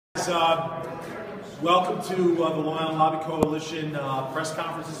Welcome to the Long Island Lobby Coalition press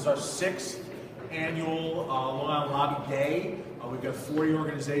conference. This is our 6th annual Long Island Lobby Day. We've got 40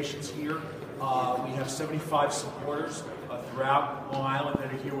 organizations here. We have 75 supporters throughout Long Island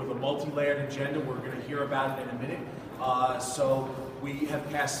that are here with a multi-layered agenda. We're going to hear about it in a minute. So we have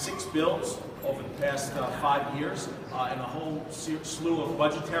passed 6 bills over the past 5 years and a whole slew of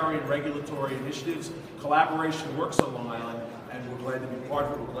budgetary and regulatory initiatives. Collaboration works on Long Island, and we're glad to be part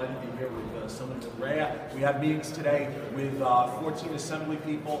of it. We're glad to be here with someone with Rhea. We have meetings today with 14 assembly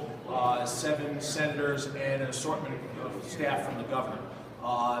people, 7 senators, and an assortment of staff from the governor.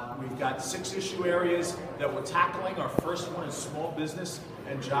 We've got 6 issue areas that we're tackling. Our first one is small business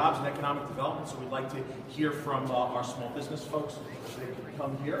and jobs and economic development, so we'd like to hear from our small business folks. They can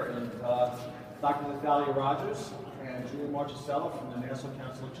come here, and Dr. Nathalia Rogers and Julia Marchisella from the Nassau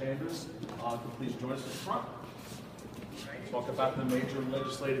Council of Chambers, please join us at the front. Talk about the major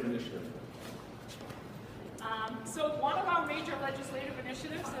legislative initiative. So one of our major legislative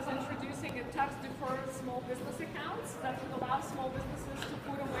initiatives is introducing a tax-deferred small business accounts that would allow small businesses to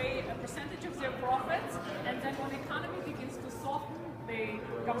put away a percentage of their profits, and then when the economy begins to soften, the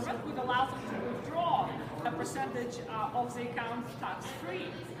government would allow them to withdraw a percentage of the account tax-free.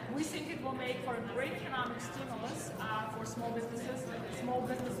 We think it will make for a great economic stimulus for small businesses. Small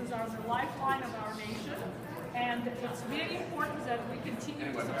businesses are the lifeline of our nation, and it's very important that we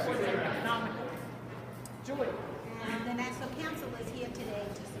continue to support them economically. Julie. And the National Council is here today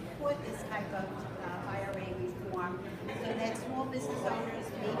to support this type of IRA reform so that small business owners,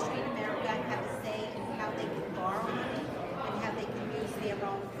 Main Street America, have a say in how they can borrow money and how they can use their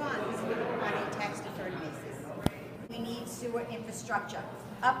own funds on a tax-deferred basis. We need sewer infrastructure,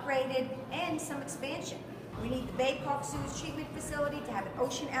 upgraded and some expansion. We need the Bay Park Sewage Treatment Facility to have an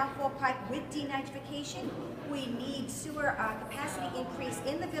ocean outfall pipe with denitrification. We need sewer capacity increase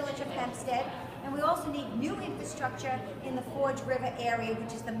in the village of Hempstead. And we also need new infrastructure in the Forge River area,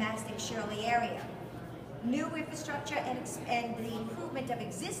 which is the Mastic-Shirley area. New infrastructure and the improvement of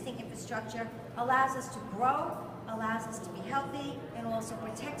existing infrastructure allows us to grow, allows us to be healthy, and also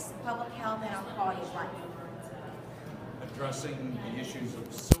protects public health and our quality of life. Addressing the issues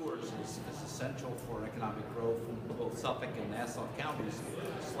of sewers is essential for economic growth in both Suffolk and Nassau counties.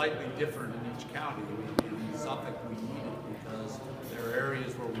 Slightly different in each county. In Suffolk, we need it because there are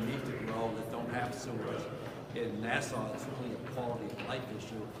areas where we need to grow that don't have sewers. In Nassau, it's really a quality of life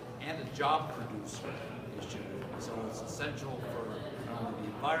issue and a job producer issue. So it's essential for not only the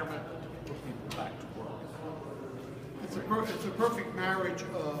environment, but to put people back to work. It's a perfect marriage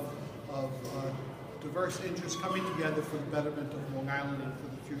of diverse interests coming together for the betterment of Long Island and for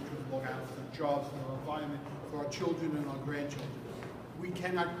the future of Long Island, for jobs, for our environment, for our children and our grandchildren. We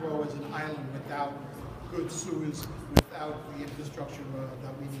cannot grow as an island without good sewers, without the infrastructure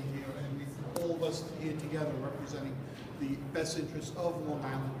that we need here, and all of us here together representing the best interests of Long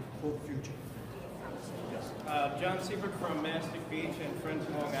Island for the future. John Siebert from Mastic Beach and Friends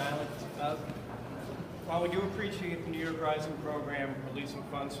of Long Island. While we do appreciate the New York Rising program releasing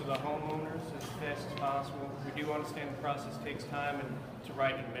funds to the homeowners as fast as possible, we do understand the process takes time and to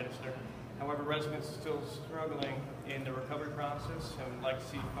write and administer. However, residents are still struggling in the recovery process and would like to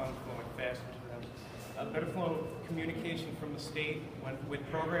see funds flowing faster to them. A better flow of communication from the state with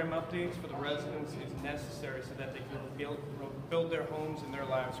program updates for the residents is necessary so that they can build their homes and their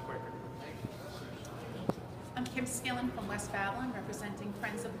lives quicker. I'm Kim Skillen from West Babylon, representing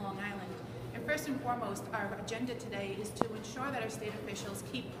Friends of Long Island. And first and foremost, our agenda today is to ensure that our state officials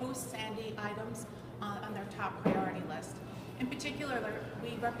keep post-Sandy items on their top priority list. In particular,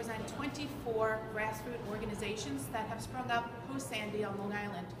 we represent 24 grassroots organizations that have sprung up post-Sandy on Long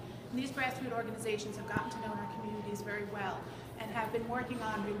Island. And these grassroots organizations have gotten to know our communities very well and have been working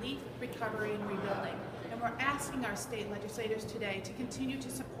on relief, recovery, and rebuilding. And we're asking our state legislators today to continue to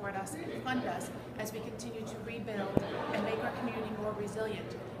support us and fund us as we continue to rebuild and make our community more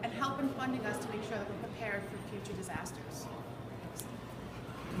resilient, and help in funding us to make sure that we're prepared for future disasters.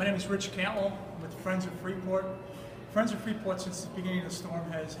 My name is Rich Cantwell with Friends of Freeport. Friends of Freeport, since the beginning of the storm,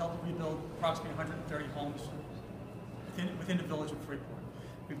 has helped rebuild approximately 130 homes within the village of Freeport.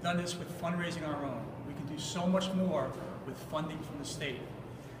 We've done this with fundraising our own. We can do so much more with funding from the state.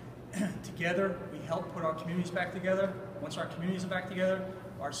 Together, we help put our communities back together. Once our communities are back together,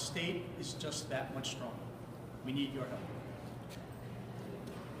 our state is just that much stronger. We need your help.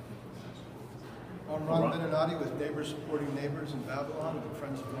 I'm Ron Beninati with Neighbors Supporting Neighbors in Babylon with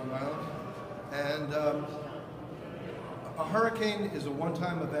Friends of Long Island. And a hurricane is a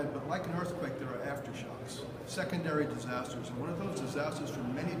one-time event, but like an earthquake, there are aftershocks, secondary disasters. And one of those disasters for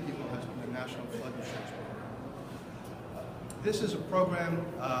many people has been the National Flood Insurance Program. This is a program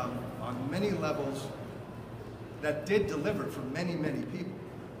on many levels that did deliver for many, many people.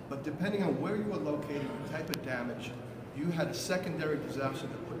 But depending on where you were located, the type of damage, you had a secondary disaster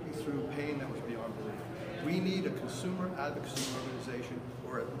that put you through pain that was beyond belief. We need a consumer advocacy organization,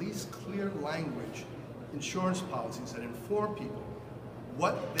 or at least clear language insurance policies that inform people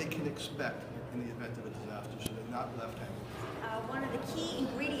what they can expect in the event of a disaster, so they're not left hanging. One of the key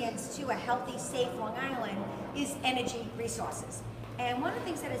ingredients to a healthy, safe Long Island is energy resources. And one of the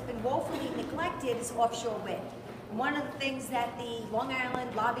things that has been woefully neglected is offshore wind. One of the things that the Long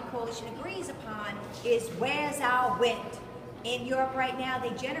Island Lobby Coalition agrees upon is where's our wind? In Europe right now,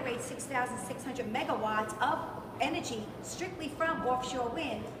 they generate 6,600 megawatts of energy strictly from offshore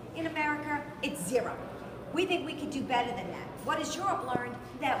wind. In America, it's zero. We think we could do better than that. What has Europe learned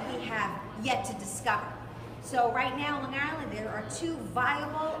that we have yet to discover? So right now in Long Island, there are two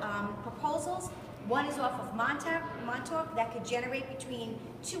viable proposals. One is off of Montauk that could generate between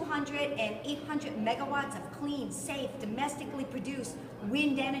 200 and 800 megawatts of clean, safe, domestically produced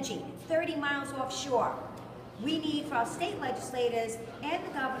wind energy, 30 miles offshore. We need for our state legislators and the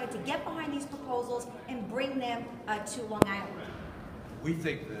governor to get behind these proposals and bring them to Long Island. We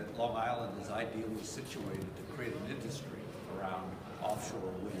think that Long Island is ideally situated to create an industry around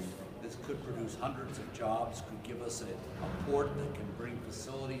offshore wind. This could produce hundreds of jobs, could give us a port that can bring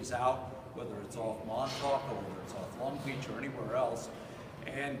facilities out, whether it's off Montauk or whether it's off Long Beach or anywhere else,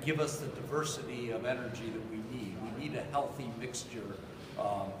 and give us the diversity of energy that we need. We need a healthy mixture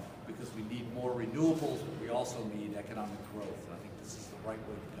because we need more renewables, but we also need economic growth. And I think this is the right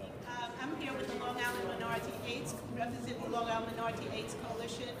way to go. I'm here with the Long Island Minority AIDS, representing the Long Island Minority AIDS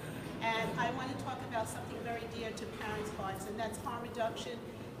Coalition, and I want to talk about something very dear to parents' hearts, and that's harm reduction.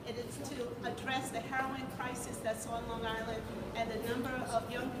 It is to address the heroin crisis that's on Long Island and the number of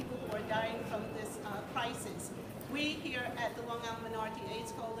young people who are dying from this crisis. We here at the Long Island Minority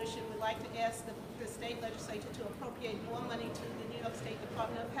AIDS Coalition would like to ask the state legislature to appropriate more money to the New York State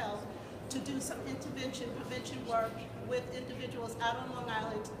Department of Health to do some prevention work with individuals out on Long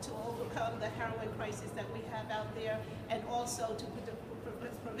Island to overcome the heroin crisis that we have out there, and also to put the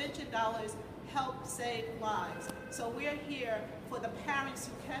prevention dollars help save lives. So we're here for the parents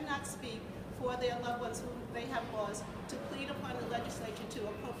who cannot speak for their loved ones who they have lost, to plead upon the legislature to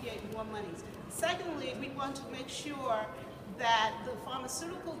appropriate more monies. Secondly, we want to make sure that the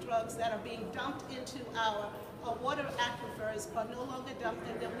pharmaceutical drugs that are being dumped into our water aquifers are no longer dumped,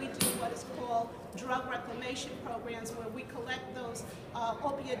 and that we do what is called drug reclamation programs, where we collect those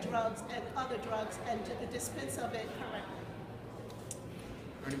opiate drugs and other drugs and dispense of it correctly.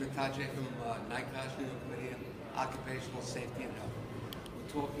 Ernie Mataje from NICOSH, New York Committee on Occupational Safety and Health.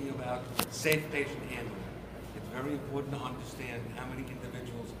 We're talking about safe patient handling. It's very important to understand how many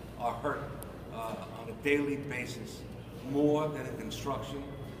individuals are hurt on a daily basis, more than in construction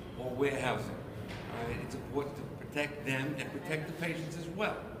or warehousing. All right? It's important to protect them and protect the patients as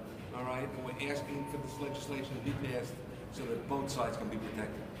well. All right? And we're asking for this legislation to be passed so that both sides can be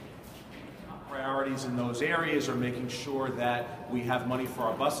protected. Priorities in those areas are making sure that we have money for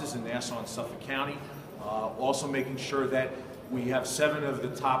our buses in Nassau and Suffolk County. Also making sure that we have 7 of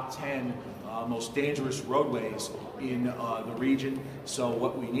the top 10 most dangerous roadways in the region. So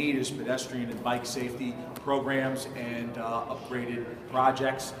what we need is pedestrian and bike safety programs and upgraded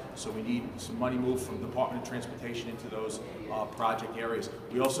projects. So we need some money moved from the Department of Transportation into those project areas.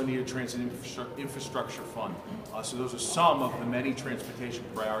 We also need a transit infrastructure fund. So those are some of the many transportation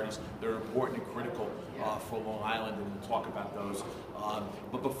priorities that are important and critical for Long Island, and we'll talk about those.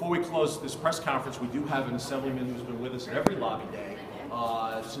 But before we close this press conference, we do have an assemblyman who's been with us at every lobby day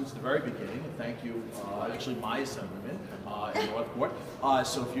since the very beginning. Thank you, actually my assemblyman in Northport.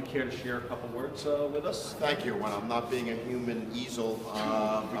 So if you care to share a couple words with us. Thank you. When I'm not being a human easel,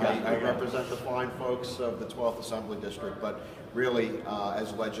 I represent the fine folks of the 12th Assembly District, but really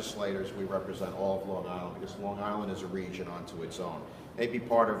as legislators we represent all of Long Island, because Long Island is a region unto its own. Maybe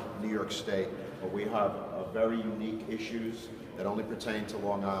part of New York State, but we have very unique issues that only pertain to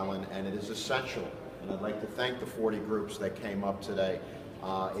Long Island, and it is essential. And I'd like to thank the 40 groups that came up today.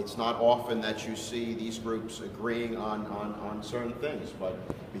 It's not often that you see these groups agreeing on certain things, but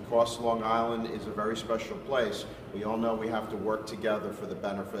because Long Island is a very special place, we all know we have to work together for the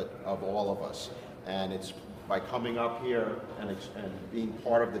benefit of all of us. And it's by coming up here and being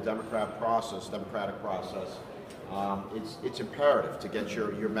part of the democratic process, it's imperative to get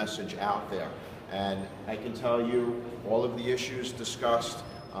your message out there. And I can tell you all of the issues discussed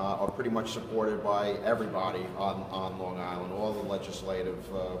are pretty much supported by everybody on Long Island, all the legislative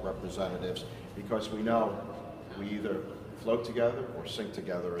representatives, because we know we either float together or sink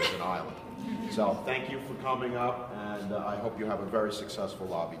together as an island. So thank you for coming up, and I hope you have a very successful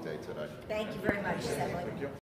lobby day today. Thank you very much, Assembly.